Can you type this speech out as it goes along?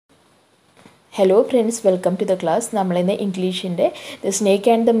Hello friends, welcome to the class. നമ്മൾ ഇന്ന് ഇംഗ്ലീഷിൻ്റെ the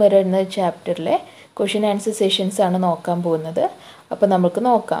snake and the mirror എന്ന ചാപ്റ്ററിലെ question answer sessions ആണ് നോക്കാൻ പോകുന്നത്. അപ്പോൾ നമുക്ക്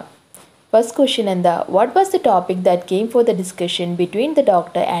നോക്കാം. ഫസ്റ്റ് ക്വസ്റ്റ്യൻ എന്താ? What was the topic that came for the discussion between the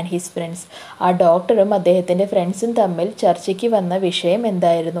doctor and his friends? ആ ഡോക്ടറും അദ്ദേഹത്തിൻ്റെ ഫ്രണ്ട്സും തമ്മിൽ ചർച്ചയ്ക്ക് വന്ന വിഷയം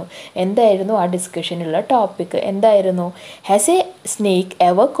എന്തായിരുന്നു ആ ഡിസ്കഷനുള്ള ടോപ്പിക് എന്തായിരുന്നു? Has A snake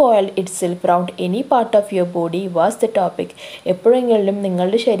ever coiled it self round any part of your body was the topic. എപ്പോഴെങ്കിലും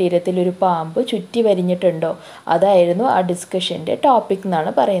നിങ്ങളുടെ ശരീരത്തിൽ ഒരു പാമ്പ് ചുറ്റി വരിഞ്ഞിട്ടുണ്ടോ? അതായിരുന്നു ആ ഡിസ്കഷൻ്റെ ടോപ്പിക്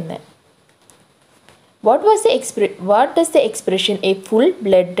എന്നാണ് പറയുന്നത്. What does the expression a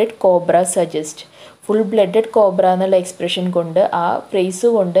full-blooded cobra suggest? full-blooded cobra എന്നുള്ള എക്സ്പ്രഷൻ കൊണ്ട് ആ ഫ്രേസ്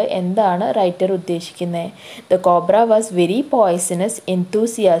കൊണ്ട് എന്താണ് റൈറ്റർ ഉദ്ദേശിക്കുന്നത്? The cobra was very poisonous,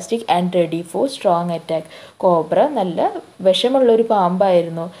 enthusiastic and ready for strong attack. Cobra നല്ല വിഷമുള്ളൊരു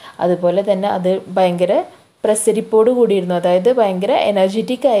പാമ്പായിരുന്നു, അതുപോലെ തന്നെ അത് ഭയങ്കര പ്രസരിപ്പോട് കൂടിയിരുന്നു, അതായത് ഭയങ്കര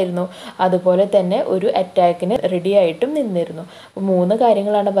എനർജറ്റിക് ആയിരുന്നു, അതുപോലെ തന്നെ ഒരു അറ്റാക്കിന് റെഡി ആയിട്ടും നിന്നിരുന്നു. അപ്പോൾ 3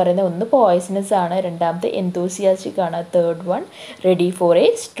 കാര്യങ്ങളാണ് പറയുന്നത്. ഒന്ന് പോയ്സണസ് ആണ്, രണ്ടാമത്തെ എന്തൂസിയാസ്റ്റിക് ആണ്, third one ready for A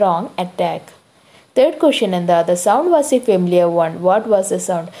strong attack. Third question എന്താ? The sound was A familiar one. What was A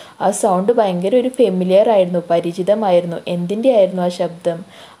sound? ആ സൗണ്ട് ഭയങ്കര ഒരു ഫെമിലിയർ ആയിരുന്നു, പരിചിതമായിരുന്നു. എന്തിൻ്റെ ആയിരുന്നു ആ ശബ്ദം?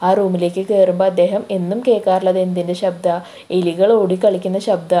 ആ റൂമിലേക്ക് കയറുമ്പോൾ അദ്ദേഹം എന്നും കേൾക്കാറുള്ളത് എന്തിൻ്റെ ശബ്ദമാണ്? എലികൾ ഓടിക്കളിക്കുന്ന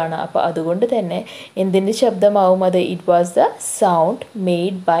ശബ്ദമാണ്. അപ്പോൾ അതുകൊണ്ട് തന്നെ എന്തിൻ്റെ ശബ്ദമാവും അത്? It was the sound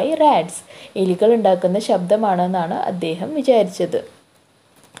made by rats. എലികൾ ഉണ്ടാക്കുന്ന ശബ്ദമാണെന്നാണ് അദ്ദേഹം വിചാരിച്ചത്.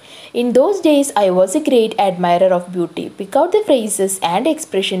 In those days, I was a great admirer of beauty. Pick out the phrases and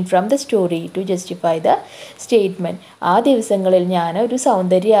expression from the story to justify the statement. ആ ദിവസങ്ങളിൽ ഞാൻ ഒരു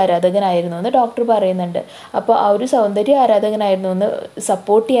സൗന്ദര്യ ആരാധകനായിരുന്നു എന്ന് ഡോക്ടർ പറയുന്നുണ്ട്. അപ്പോൾ ആ ഒരു സൗന്ദര്യ ആരാധകനായിരുന്നു എന്ന്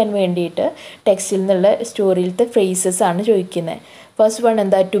സപ്പോർട്ട് ചെയ്യാൻ വേണ്ടിയിട്ട് ടെക്സ്റ്റിൽ നിന്നുള്ള സ്റ്റോറിയിലത്തെ ഫ്രേസസ് ആണ് ചോദിക്കുന്നത്. ഫസ്റ്റ് വൺ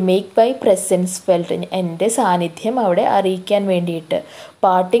എന്താ? To make by presence felt. എൻ്റെ സാന്നിധ്യം അവിടെ അറിയിക്കാൻ വേണ്ടിയിട്ട്.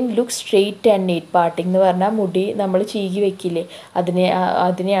 Parting look straight and NEET. Parting എന്ന് പറഞ്ഞാൽ മുടി നമ്മൾ ചീകി വെക്കില്ലേ,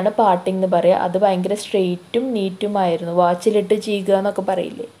 അതിനെയാണ് പാർട്ടിങ് എന്ന് പറയുക. അത് ഭയങ്കര സ്ട്രെയിറ്റും നീറ്റുമായിരുന്നു. വാച്ചിലിട്ട് ചീകുക എന്നൊക്കെ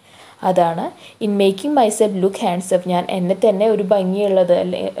പറയില്ലേ, അതാണ്. In making myself look handsome. ഞാൻ എന്നെ തന്നെ ഒരു ഭംഗിയുള്ളത്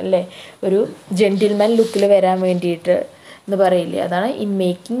അല്ലേ ഒരു ജെൻറ്റിൽമാൻ ലുക്കിൽ വരാൻ വേണ്ടിയിട്ട് എന്ന് പറയില്ലേ, അതാണ് in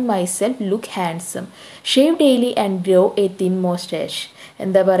making myself look handsome. Shave daily and grow A thin മോസ്റ്റാഷ്.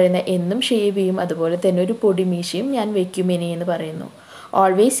 എന്താ പറയുന്നത്? എന്നും ഷേവ് ചെയ്യും, അതുപോലെ തന്നെ ഒരു പൊടിമീശയും ഞാൻ വെക്കും ഇനി എന്ന് പറയുന്നു.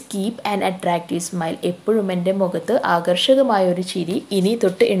 Always keep an attractive smile. എപ്പോഴും എൻ്റെ മുഖത്ത് ആകർഷകമായൊരു ചിരി ഇനി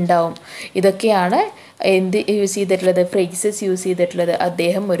തൊട്ട് ഉണ്ടാവും. ഇതൊക്കെയാണ് എന്ത് യൂസ് ചെയ്തിട്ടുള്ളത്? ഫ്രേസസ് യൂസ് ചെയ്തിട്ടുള്ളത്.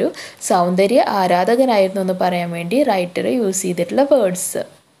 അദ്ദേഹം ഒരു സൗന്ദര്യ ആരാധകനായിരുന്നു എന്ന് പറയാൻ വേണ്ടി റൈറ്റർ യൂസ് ചെയ്തിട്ടുള്ള words.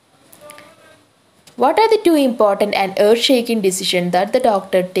 What are the 2 important and earth-shaking decisions that the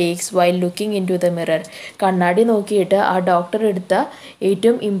doctor takes while looking into the mirror? കണ്ണാടി നോക്കിയിട്ട് ആ ഡോക്ടർ എടുത്ത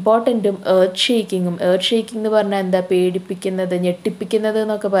ഏറ്റവും ഇമ്പോർട്ടൻറ്റും എർത്ത് ഷേക്കിങ്ങും. എർത്ത് ഷേക്കിംഗ് എന്ന് പറഞ്ഞാൽ എന്താ? പേടിപ്പിക്കുന്നത്, ഞെട്ടിപ്പിക്കുന്നത്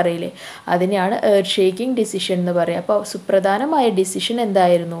എന്നൊക്കെ പറയില്ലേ, അതിനെയാണ് എർത്ത് ഷേക്കിംഗ് ഡിസിഷൻ എന്ന് പറയുക. അപ്പോൾ സുപ്രധാനമായ ഡിസിഷൻ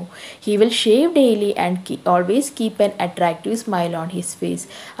എന്തായിരുന്നു? He will shave daily and always keep an attractive smile on his face.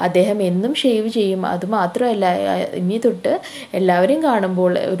 അദ്ദേഹം എന്നും ഷേവ് ചെയ്യും, അതുമാത്രമല്ല ഇനി തൊട്ട് എല്ലാവരെയും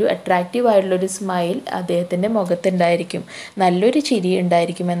കാണുമ്പോൾ ഒരു അട്രാക്റ്റീവ് ആയിട്ടുള്ളൊരു സ്മൈൽ അദ്ദേഹത്തിൻ്റെ മുഖത്തുണ്ടായിരിക്കും, നല്ലൊരു ചിരി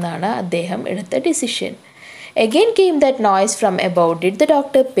ഉണ്ടായിരിക്കുമെന്നാണ് അദ്ദേഹം എടുത്ത decision. Again came that noise from above. Did the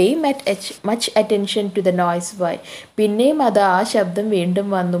doctor pay much attention to the noise? Why? പിന്നെയും അത് ആ ശബ്ദം വീണ്ടും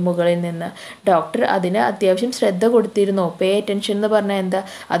വന്നു മുകളിൽ നിന്ന്. ഡോക്ടർ അതിന് അത്യാവശ്യം ശ്രദ്ധ കൊടുത്തിരുന്നോ? പേ അറ്റൻഷൻ എന്ന് പറഞ്ഞാൽ എന്താ?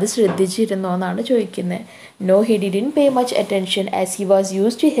 അത് ശ്രദ്ധിച്ചിരുന്നോ എന്നാണ് ചോദിക്കുന്നത്. No, he didn't pay much attention as he was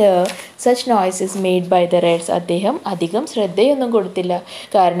used to hear such noises made by the rats. അദ്ദേഹം അധികം ശ്രദ്ധയൊന്നും കൊടുത്തില്ല,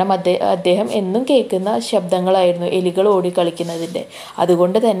 കാരണം അദ്ദേഹം എന്നും കേൾക്കുന്ന ശബ്ദങ്ങളായിരുന്നു എലികൾ ഓടിക്കളിക്കുന്നതിൻ്റെ.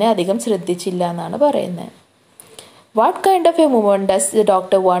 അതുകൊണ്ട് തന്നെ അധികം ശ്രദ്ധിച്ചില്ല എന്നാണ് പറയുന്നത്. What kind of A woman does the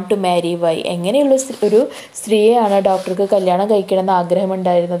doctor want to marry? Y? എങ്ങനെയുള്ള ഒരു സ്ത്രീയെയാണ് ഡോക്ടർക്ക് കല്യാണം കഴിക്കണമെന്ന്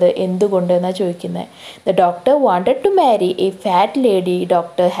ആഗ്രഹമുണ്ടായിരുന്നത്? എന്തുകൊണ്ട് എന്നാണ് ചോദിക്കുന്നത്. The doctor wanted to marry A fat lady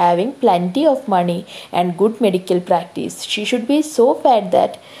doctor having plenty of money and good medical practice. She should be so fat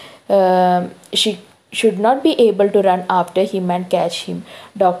that she should not be able to run after him and catch him.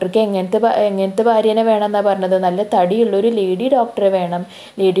 ഡോക്ടർക്ക് എങ്ങനത്തെ ഭാര്യനെ വേണമെന്നാണ് പറഞ്ഞത്? നല്ല തടിയുള്ളൊരു lady ഡോക്ടറെ വേണം.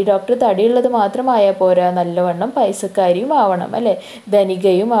 Lady doctor തടിയുള്ളത് മാത്രമായാൽ പോരാ, നല്ലവണ്ണം പൈസക്കാരിയും ആവണം അല്ലേ,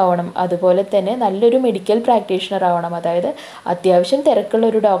 ധനികയും ആവണം, അതുപോലെ തന്നെ നല്ലൊരു മെഡിക്കൽ പ്രാക്ടീഷണർ ആവണം, അതായത് അത്യാവശ്യം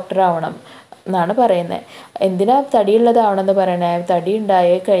തിരക്കുള്ളൊരു ഡോക്ടർ ആവണം എന്നാണ് പറയുന്നത്. എന്തിനാ തടിയുള്ളതാവണമെന്ന് പറയണേ? തടി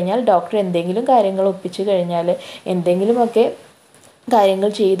ഉണ്ടായി കഴിഞ്ഞാൽ ഡോക്ടർ എന്തെങ്കിലും കാര്യങ്ങൾ ഒപ്പിച്ച് കഴിഞ്ഞാൽ, എന്തെങ്കിലുമൊക്കെ കാര്യങ്ങൾ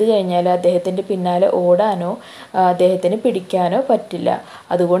ചെയ്തു കഴിഞ്ഞാൽ അദ്ദേഹത്തിൻ്റെ പിന്നാലെ ഓടാനോ അദ്ദേഹത്തിന് പിടിക്കാനോ പറ്റില്ല.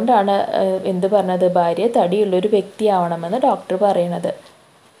 അതുകൊണ്ടാണ് എന്ത് പറഞ്ഞത്? ഭാര്യ തടിയുള്ളൊരു വ്യക്തിയാവണമെന്ന് ഡോക്ടർ പറയുന്നത്.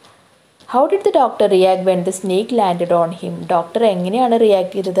 How did the doctor react when the snake landed on him? Doctor എങ്ങനെയാണ്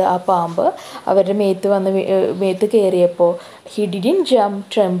റിയാക്ട് ചെയ്തത് ആ പാമ്പ് അവരുടെ മേത്ത് കയറിയപ്പോൾ? He didn't jump,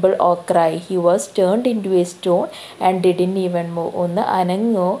 ട്രെമ്പിൾ or cry. He was turned in to A stone and didn't even move. ഒന്ന്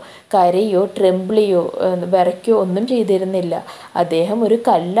അനങ്ങോ കരയോ ട്രെമ്പിളിയോ വിറയ്ക്കോ ഒന്നും ചെയ്തിരുന്നില്ല. അദ്ദേഹം ഒരു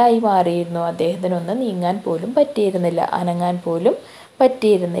കല്ലായി മാറിയിരുന്നു. അദ്ദേഹത്തിനൊന്ന് നീങ്ങാൻ പോലും പറ്റിയിരുന്നില്ല, അനങ്ങാൻ പോലും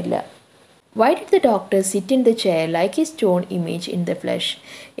പറ്റിയിരുന്നില്ല. Why did the doctor sit in the chair like a stone image in the flesh?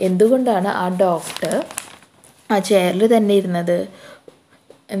 എന്തുകൊണ്ടാണ് ആ ഡോക്ടർ ആ ചെയറിൽ തന്നെ ഇരുന്നത്?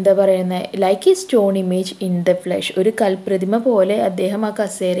 എന്താ പറയുന്നത്, like A stone image in the flush, ഒരു കൽപ്രതിമ പോലെ അദ്ദേഹം ആ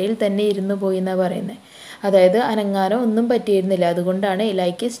കസേരയിൽ തന്നെ ഇരുന്നു പോയി എന്നാണ് പറയുന്നത്. അതായത് അനങ്ങാനോ ഒന്നും പറ്റിയിരുന്നില്ല. അതുകൊണ്ടാണ്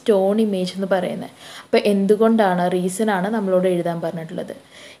ലൈക്ക് എ സ്റ്റോൺ ഇമേജ് എന്ന് പറയുന്നത്. അപ്പോൾ എന്തുകൊണ്ടാണ്, റീസണാണ് നമ്മളോട് എഴുതാൻ പറഞ്ഞിട്ടുള്ളത്.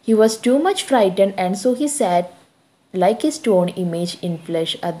 He was too much frightened and so he SAT like A stone image in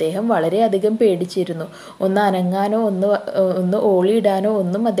flesh. അദ്ദേഹം വളരെയധികം പേടിച്ചിരുന്നു. ഒന്ന് അനങ്ങാനോ ഒന്ന് ഓളിയിടാനോ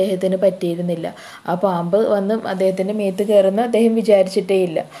ഒന്നും അദ്ദേഹത്തിന് പറ്റിയിരുന്നില്ല. ആ പാമ്പ് വന്ന് അദ്ദേഹത്തിൻ്റെ മേത്ത് കയറുന്ന അദ്ദേഹം വിചാരിച്ചിട്ടേ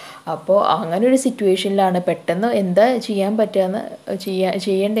ഇല്ല. അപ്പോൾ അങ്ങനെ ഒരു സിറ്റുവേഷനിലാണ്, പെട്ടെന്ന് എന്താ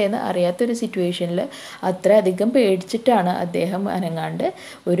ചെയ്യേണ്ടതെന്ന് അറിയാത്തൊരു സിറ്റുവേഷനിൽ അത്ര അധികം പേടിച്ചിട്ടാണ് അദ്ദേഹം അനങ്ങാണ്ട്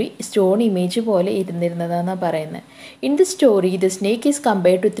ഒരു സ്റ്റോൺ ഇമേജ് പോലെ ഇരുന്നിരുന്നതെന്നാണ് പറയുന്നത്. In the story the snake is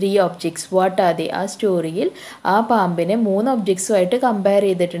compared to 3 objects. What are they? ആ സ്റ്റോറിയിൽ ആ പാമ്പിനെ 3 ഒബ്ജക്ട്സുമായിട്ട് കമ്പയർ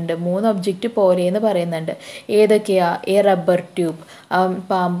ചെയ്തിട്ടുണ്ട്. 3 ഒബ്ജക്റ്റ് പോലെയെന്ന് പറയുന്നുണ്ട്. ഏതൊക്കെയാ? A rubber tube. ആ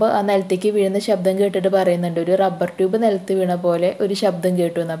പാമ്പ് ആ നിലത്തേക്ക് വീഴുന്ന ശബ്ദം കേട്ടിട്ട് പറയുന്നുണ്ട്, ഒരു റബ്ബർ ട്യൂബ് നിലത്ത് വീണ പോലെ ഒരു ശബ്ദം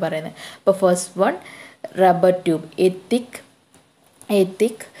കേട്ടു എന്നാണ് പറയുന്നത്. അപ്പോൾ first one rubber tube. A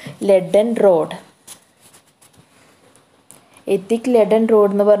thick leaden road. Ethic leaden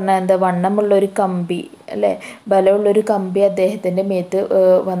road എന്ന് പറഞ്ഞാൽ എന്താ? വണ്ണമുള്ളൊരു കമ്പി അല്ലേ, ബലമുള്ളൊരു കമ്പി അദ്ദേഹത്തിൻ്റെ മേത്ത്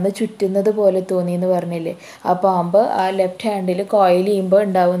വന്ന് ചുറ്റുന്നത് പോലെ തോന്നി എന്ന് പറഞ്ഞില്ലേ. ആ പാമ്പ് ആ ലെഫ്റ്റ് ഹാൻഡിൽ കോയിൽ ചെയ്യുമ്പോൾ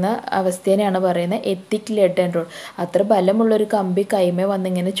ഉണ്ടാകുന്ന അവസ്ഥേനെയാണ് പറയുന്നത് എത്തിക് ലെഡൻ റോഡ്. അത്ര ബലമുള്ളൊരു കമ്പി കൈമേ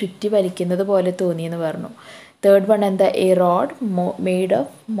വന്നിങ്ങനെ ചുറ്റി വലിക്കുന്നത് പോലെ തോന്നി എന്ന് പറഞ്ഞു. തേർഡ് വൺ എന്താ? A road made of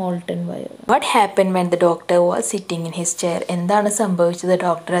molten wire. What happen when the doctor was sitting in his chair? എന്താണ് സംഭവിച്ചത്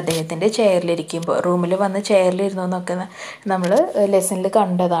ഡോക്ടർ അദ്ദേഹത്തിൻ്റെ ചെയറിലിരിക്കുമ്പോൾ? റൂമിൽ വന്ന് ചെയറിലിരുന്നു എന്നൊക്കെ നമ്മൾ ലെസണിൽ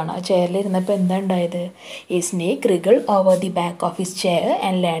കണ്ടതാണ്. ആ ചെയറിലിരുന്നപ്പോൾ എന്താ ഉണ്ടായത്? A snake wriggled over the back of his chair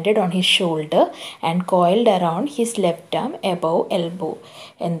and landed on his shoulder and coiled around his left arm above elbow.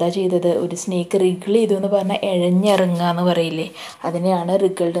 എന്താ ചെയ്തത്? ഒരു സ്നേക്ക് റിഗിൾ ചെയ്തു എന്ന് പറഞ്ഞാൽ ഇഴഞ്ഞിറങ്ങുക എന്ന് പറയില്ലേ, അതിനെയാണ്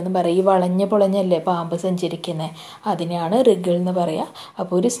റിഗിൾഡ് എന്ന് പറയുക. ഈ വളഞ്ഞ പൊളഞ്ഞല്ലേ പാമ്പ് സഞ്ചരിക്കുന്നത്, അതിനെയാണ് റിഗിൾ എന്ന് പറയുക.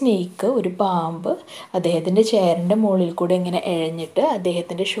 അപ്പോൾ ഒരു സ്നേക്ക്, ഒരു പാമ്പ് അദ്ദേഹത്തിൻ്റെ ചെയറിൻ്റെ മുകളിൽ കൂടെ ഇങ്ങനെ ഇഴഞ്ഞിട്ട്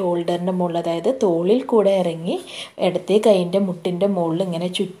അദ്ദേഹത്തിൻ്റെ ഷോൾഡറിൻ്റെ മുകളിൽ, അതായത് തോളിൽ കൂടെ ഇറങ്ങി ഇടത്തെ കൈയിൻ്റെ മുട്ടിൻ്റെ മുകളിൽ ഇങ്ങനെ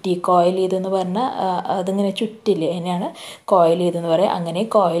ചുറ്റി. കോയിൽ ചെയ്തെന്ന് പറഞ്ഞാൽ അതിങ്ങനെ ചുറ്റില്ലേ, അതിനെയാണ് കോയിൽ ചെയ്തെന്ന് പറയുക. അങ്ങനെ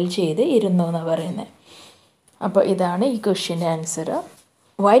കോയിൽ ചെയ്ത് ഇരുന്നു എന്ന് പറയുന്നത്. അപ്പോൾ ഇതാണ് ഈ ക്വസ്റ്റ്യൻ്റെ answer.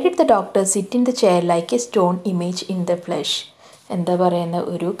 Why did the doctor sit in the chair like A stone image in the flush? എന്താ പറയുന്നത്,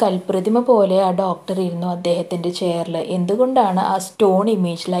 ഒരു കൽപ്രതിമ പോലെ ആ ഡോക്ടർ ഇരുന്നു അദ്ദേഹത്തിൻ്റെ ചെയറിൽ. എന്തുകൊണ്ടാണ് ആ സ്റ്റോൺ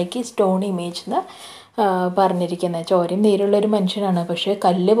ഇമേജ്, ലൈക്ക് ഈ സ്റ്റോൺ ഇമേജ് എന്ന് പറഞ്ഞിരിക്കുന്നത്? ചോരയും നീരുള്ളൊരു മനുഷ്യനാണ്, പക്ഷേ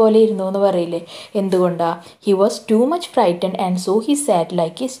കല്ല് പോലെ ഇരുന്നു എന്ന് പറയില്ലേ, എന്തുകൊണ്ടാണ്? He was too much frightened and so he SAT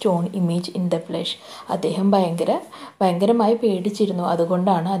like A stone image in the flush. അദ്ദേഹം ഭയങ്കരമായി പേടിച്ചിരുന്നു,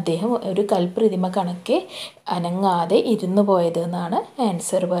 അതുകൊണ്ടാണ് അദ്ദേഹം ഒരു കൽപ്രതിമ കണക്കെ അനങ്ങാതെ ഇരുന്നു പോയത് എന്നാണ്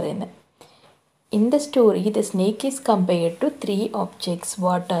ആൻസർ പറയുന്നത്. In the story the snake is compared to 3 objects.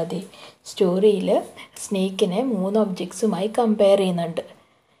 What are they? സ്റ്റോറിയിൽ സ്നേക്കിനെ 3 ഒബ്ജക്ട്സുമായി compare ചെയ്യുന്നുണ്ട്.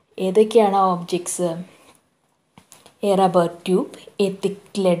 ഏതൊക്കെയാണ് ആ objects? A rubber tube, A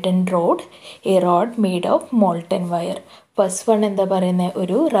thick leaden road, A road made of molten wire. First one എന്താ പറയുന്നത്?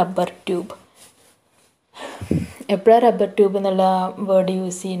 ഒരു റബ്ബർ ട്യൂബ്. എപ്പോഴാണ് rubber tube എന്നുള്ള word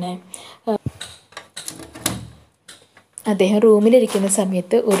use ചെയ്യുന്നത്? അദ്ദേഹം റൂമിലിരിക്കുന്ന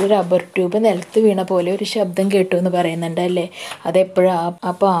സമയത്ത് ഒരു റബ്ബർ ട്യൂബ് നിലത്ത് വീണ പോലെ ഒരു ശബ്ദം കേട്ടു എന്ന് പറയുന്നുണ്ട് അല്ലേ. അതെപ്പോഴാണ്?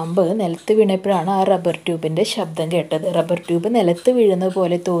 ആ പാമ്പ് നിലത്ത് വീണപ്പോഴാണ് ആ റബ്ബർ ട്യൂബിൻ്റെ ശബ്ദം കേട്ടത്. റബ്ബർ ട്യൂബ് നിലത്ത് വീഴുന്നത്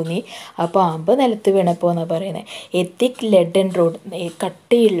പോലെ തോന്നി ആ പാമ്പ് നിലത്ത് വീണപ്പോൾ എന്നാണ് പറയുന്നത്. എത്തിക് ലെഡൻ റോഡ്,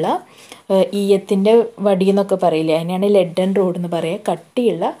 കട്ടിയുള്ള ഈയത്തിൻ്റെ വടി എന്നൊക്കെ പറയില്ലേ, അതിനാണ് ലെഡൻ റോഡ് എന്ന് പറയുക.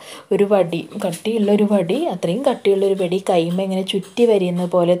 കട്ടിയുള്ള ഒരു വടി, അത്രയും കട്ടിയുള്ളൊരു വടി കൈമ ഇങ്ങനെ ചുറ്റി വരിയുന്ന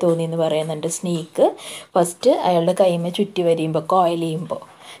പോലെ തോന്നി എന്ന് പറയുന്നുണ്ട് സ്നേക്ക്. ഫസ്റ്റ് അയാളുടെ കൈമ ചുറ്റി വരിയുമ്പോൾ, കോയിൽ ചെയ്യുമ്പോൾ.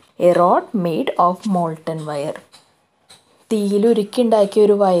 A road made of molten wire. തീയിലുരുക്കിണ്ടാക്കിയ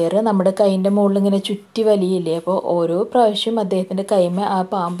ഒരു വയറ് നമ്മുടെ കൈൻ്റെ മുകളിൽ ഇങ്ങനെ ചുറ്റി വലിയില്ലേ. അപ്പോൾ ഓരോ പ്രാവശ്യം അദ്ദേഹത്തിൻ്റെ കൈമ ആ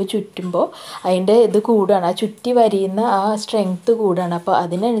പാമ്പ് ചുറ്റുമ്പോൾ അതിൻ്റെ ഇത് കൂടുകയാണ്, ആ ചുറ്റി വരിയുന്ന ആ സ്ട്രെങ്ത്ത് കൂടുകയാണ്. അപ്പോൾ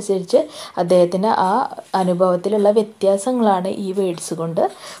അതിനനുസരിച്ച് അദ്ദേഹത്തിന് ആ അനുഭവത്തിലുള്ള വ്യത്യാസങ്ങളാണ് ഈ വേർഡ്സ് കൊണ്ട്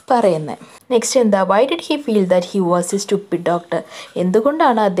പറയുന്നത്. നെക്സ്റ്റ് എന്താ? Why did he feel that he was A stupid doctor?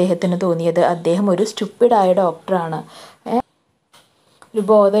 എന്തുകൊണ്ടാണ് അദ്ദേഹത്തിന് തോന്നിയത് അദ്ദേഹം ഒരു സ്റ്റുപ്പിഡായ ഡോക്ടറാണ്? ഒരു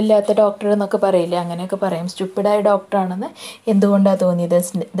ബോധമില്ലാത്ത ഡോക്ടർ എന്നൊക്കെ പറയില്ലേ, അങ്ങനെയൊക്കെ പറയും. സ്റ്റുപ്പിഡായ ഡോക്ടറാണെന്ന് എന്തുകൊണ്ടാണ് തോന്നിയത്?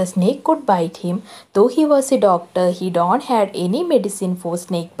 The snake could byte him though he was A doctor he don't had any medicine four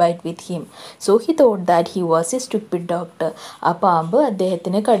snake bite with him so he thought that he was A stupid doctor. ആ പാമ്പ്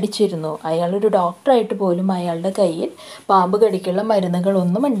അദ്ദേഹത്തിനെ കടിച്ചിരുന്നു. അയാളൊരു ഡോക്ടറായിട്ട് പോലും അയാളുടെ കയ്യിൽ പാമ്പ് കടിക്കുള്ള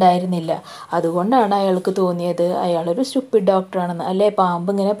മരുന്നുകളൊന്നും ഉണ്ടായിരുന്നില്ല. അതുകൊണ്ടാണ് അയാൾക്ക് തോന്നിയത് അയാളൊരു സ്റ്റുപ്പിഡ് ഡോക്ടറാണെന്ന്. അല്ലേ, പാമ്പ്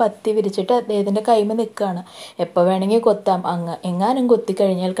ഇങ്ങനെ പത്തി വിരിച്ചിട്ട് അദ്ദേഹത്തിൻ്റെ കൈമ നിൽക്കുകയാണ്, എപ്പോൾ വേണമെങ്കിൽ കൊത്താം, എങ്ങാനും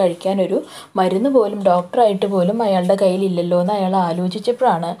കൊത്തിക്കഴിഞ്ഞാൽ കഴിക്കാനൊരു മരുന്ന് പോലും ഡോക്ടറായിട്ട് പോലും അയാളുടെ കയ്യിലില്ലല്ലോ എന്ന് അയാൾ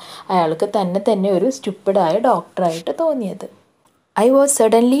ആലോചിച്ചപ്പോഴാണ് അയാൾക്ക് തന്നെ ഒരു സ്റ്റുപ്പിഡായ ഡോക്ടറായിട്ട് തോന്നിയത്. I was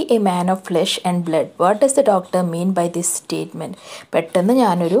suddenly a man of flesh and blood. What does the doctor mean by this statement? പെട്ടെന്ന്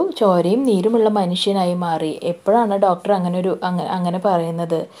ഞാനൊരു ചോരയും നീരുമുള്ള മനുഷ്യനായി മാറി. എപ്പോഴാണ് ഡോക്ടർ അങ്ങനെ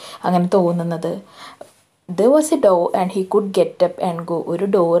പറയുന്നത്, അങ്ങനെ തോന്നുന്നത്? There was a door and he could get up and go. ഒരു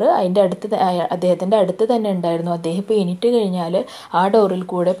ഡോറ് അദ്ദേഹത്തിൻ്റെ അടുത്ത് തന്നെ ഉണ്ടായിരുന്നു. അദ്ദേഹം ഇപ്പോൾ എണീറ്റ് കഴിഞ്ഞാൽ ആ ഡോറിൽ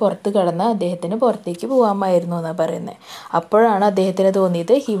കൂടെ പുറത്ത് കടന്ന് അദ്ദേഹത്തിന് പുറത്തേക്ക് പോകാമായിരുന്നു എന്നാണ് പറയുന്നത്. അപ്പോഴാണ് അദ്ദേഹത്തിന്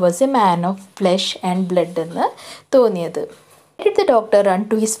തോന്നിയത് he was a man of flesh and blood എന്ന് തോന്നിയത്. Did the doctor run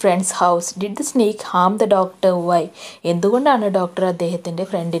to his friend's house? Did the snake harm the doctor? Why? എന്തുകൊണ്ടാണ് ഡോക്ടർ അദ്ദേഹത്തിൻ്റെ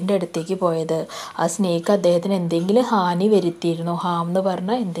ഫ്രണ്ടിൻ്റെ അടുത്തേക്ക് പോയത്? ആ സ്നേക്ക് അദ്ദേഹത്തിന് എന്തെങ്കിലും ഹാനി വരുത്തിയിരുന്നോ? ഹാം എന്ന്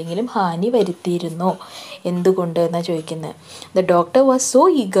പറഞ്ഞാൽ എന്തെങ്കിലും ഹാനി വരുത്തിയിരുന്നോ? എന്തുകൊണ്ട് എന്നാണ് ചോദിക്കുന്നത്. The doctor was so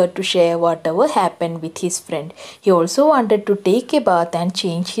eager to share whatever happened with his friend. He also wanted to take a bath and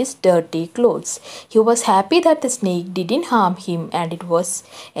change his dirty clothes. He was happy that the snake didn't harm him and it was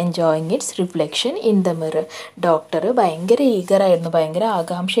enjoying its reflection in the mirror. Doctor ഭയങ്കര ഭയങ്കര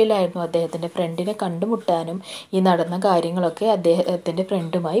ആകാംക്ഷയിലായിരുന്നു അദ്ദേഹത്തിൻ്റെ ഫ്രണ്ടിനെ കണ്ടുമുട്ടാനും ഈ നടന്ന കാര്യങ്ങളൊക്കെ അദ്ദേഹത്തിൻ്റെ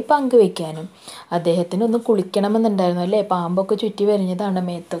ഫ്രണ്ടുമായി പങ്കുവയ്ക്കാനും. അദ്ദേഹത്തിന് ഒന്ന് കുളിക്കണമെന്നുണ്ടായിരുന്നു, അല്ലേ, പാമ്പൊക്കെ ചുറ്റി വരിഞ്ഞതാണ്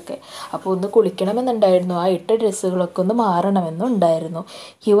മേത്തൊക്കെ. അപ്പോൾ ഒന്ന് കുളിക്കണമെന്നുണ്ടായിരുന്നു, ആ ഇട്ട ഡ്രസ്സുകളൊക്കെ ഒന്ന് മാറണമെന്നുണ്ടായിരുന്നു.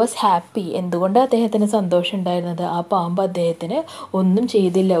 He was happy. എന്തുകൊണ്ടാണ് അദ്ദേഹത്തിന് സന്തോഷം ഉണ്ടായിരുന്നത്? ആ പാമ്പ് അദ്ദേഹത്തിന് ഒന്നും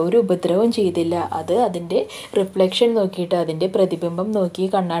ചെയ്തില്ല, ഒരു ഉപദ്രവവും ചെയ്തില്ല. അത് അതിൻ്റെ റിഫ്ലക്ഷൻ നോക്കിയിട്ട്, അതിൻ്റെ പ്രതിബിംബം നോക്കി,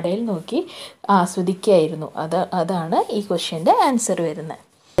 കണ്ണാടയിൽ നോക്കി ആസ്വദിക്കുകയായിരുന്നു. അതാണ് ഈ ക്വസ്റ്റ്യൻ്റെ ആൻസർ വരുന്നത്.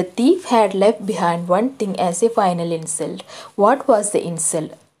 The thief had left behind one thing as a final insult. What was the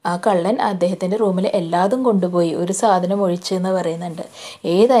insult? ആ കള്ളൻ അദ്ദേഹത്തിൻ്റെ റൂമിൽ എല്ലാതും കൊണ്ടുപോയി, ഒരു സാധനം ഒഴിച്ചെന്ന് പറയുന്നുണ്ട്.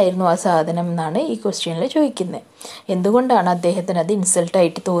 ഏതായിരുന്നു ആ സാധനം എന്നാണ് ഈ ക്വസ്റ്റ്യനിൽ ചോദിക്കുന്നത്. എന്തുകൊണ്ടാണ് അദ്ദേഹത്തിന് അത്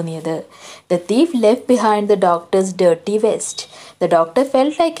ഇൻസൾട്ടായിട്ട് തോന്നിയത്? The thief left behind the doctor's dirty vest. The doctor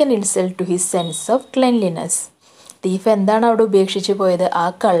felt like an insult to his sense of cleanliness. Thief എന്താണ് അവിടെ ഉപേക്ഷിച്ച് പോയത്? ആ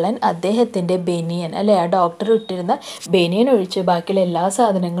കള്ളൻ അദ്ദേഹത്തിൻ്റെ ബനിയൻ, അല്ലെ, ആ ഡോക്ടർ ഇട്ടിരുന്ന ബനിയൻ ഒഴിച്ച് ബാക്കിയുള്ള എല്ലാ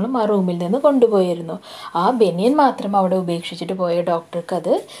സാധനങ്ങളും ആ റൂമിൽ നിന്ന് കൊണ്ടുപോയിരുന്നു. ആ ബനിയൻ മാത്രം അവിടെ ഉപേക്ഷിച്ചിട്ട് പോയ ഡോക്ടർക്ക്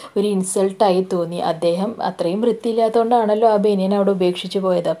അത് ഒരു ഇൻസൾട്ടായി തോന്നി. അദ്ദേഹം അത്രയും വൃത്തിയില്ലാത്തതുകൊണ്ടാണല്ലോ ആ ബനിയൻ അവിടെ ഉപേക്ഷിച്ച്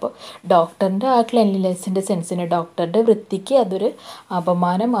പോയത്. അപ്പോൾ ഡോക്ടറിൻ്റെ ആ ക്ലെൻലിനെസ്സിൻ്റെ സെൻസിന്, ഡോക്ടറുടെ വൃത്തിക്ക് അതൊരു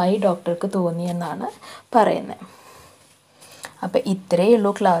അപമാനമായി ഡോക്ടർക്ക് തോന്നിയെന്നാണ് പറയുന്നത്. അപ്പോൾ ഇത്രയേ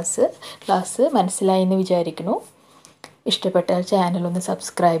ഉള്ളൂ ക്ലാസ് മനസ്സിലായി എന്ന് വിചാരിക്കുന്നു. ഇഷ്ടപ്പെട്ടാൽ ചാനൽ ഒന്ന്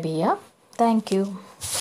സബ്സ്ക്രൈബ് ചെയ്യുക. Thank you.